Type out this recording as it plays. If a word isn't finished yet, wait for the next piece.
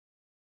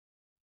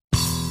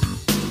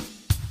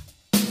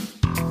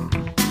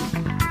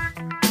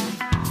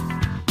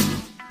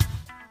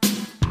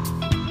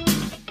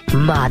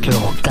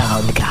Madlo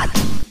Cat.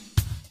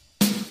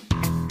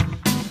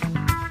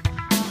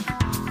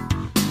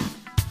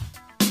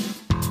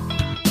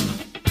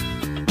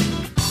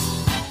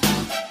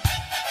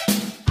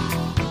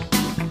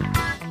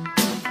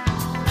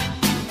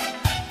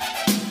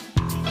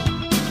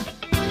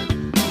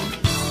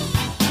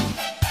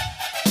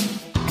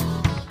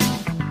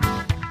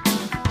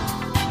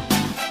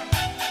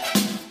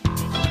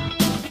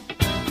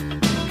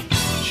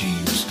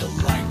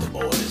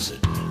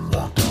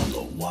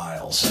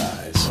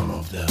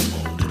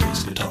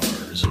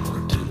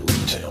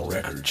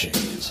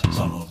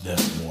 Some of them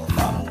wore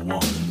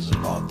 501s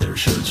and bought their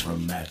shirts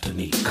from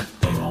Matinique.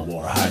 They all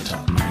wore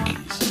high-top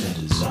Nikes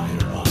and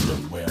designer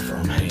underwear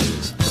from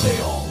Hanes. They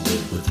all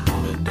lived with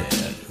mom and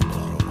dad who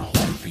bought them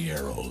white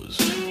Fieros.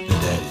 The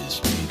daddies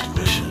paid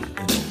tuition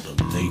and told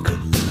them they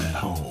could live at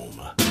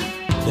home.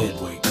 They'd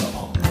wake up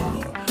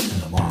hungover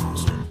and the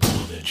moms would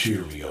pull their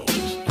Cheerios.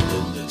 And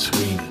then they'd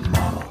scream at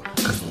mama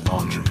cause the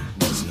laundry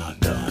was not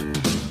done.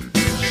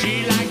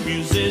 She liked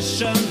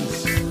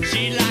musicians,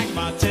 she liked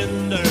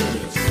bartenders.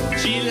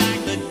 She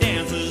liked the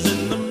dancers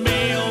in the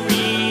male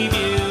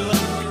review.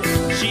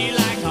 She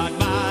liked hot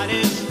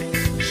bodies,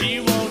 she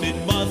wanted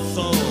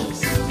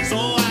muscles. So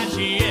why'd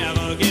she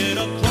ever get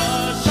a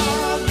crush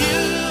on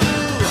you?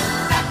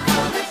 That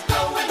girl is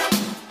going up.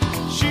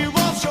 She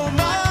wants your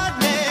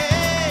money.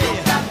 You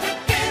got to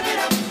give it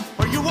up,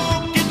 or you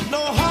won't get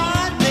no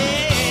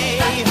honey.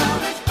 That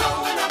girl is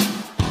going up.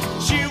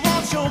 She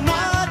wants your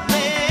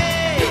money.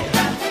 You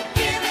got to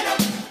give it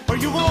up, or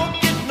you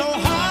won't get no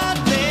honey.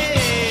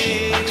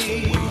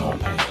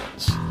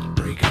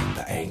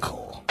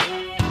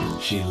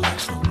 She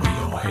likes the way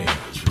your hair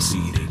is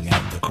receding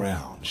at the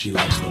crown. She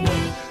likes the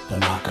way the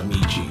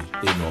Nakamichi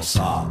in your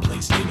saw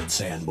plays David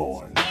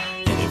Sanborn.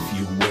 And if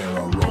you wear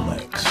a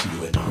Rolex,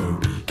 you and her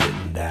be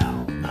getting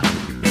down.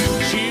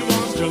 She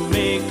wants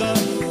Jamaica,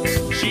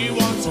 she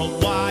wants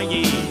Hawaii.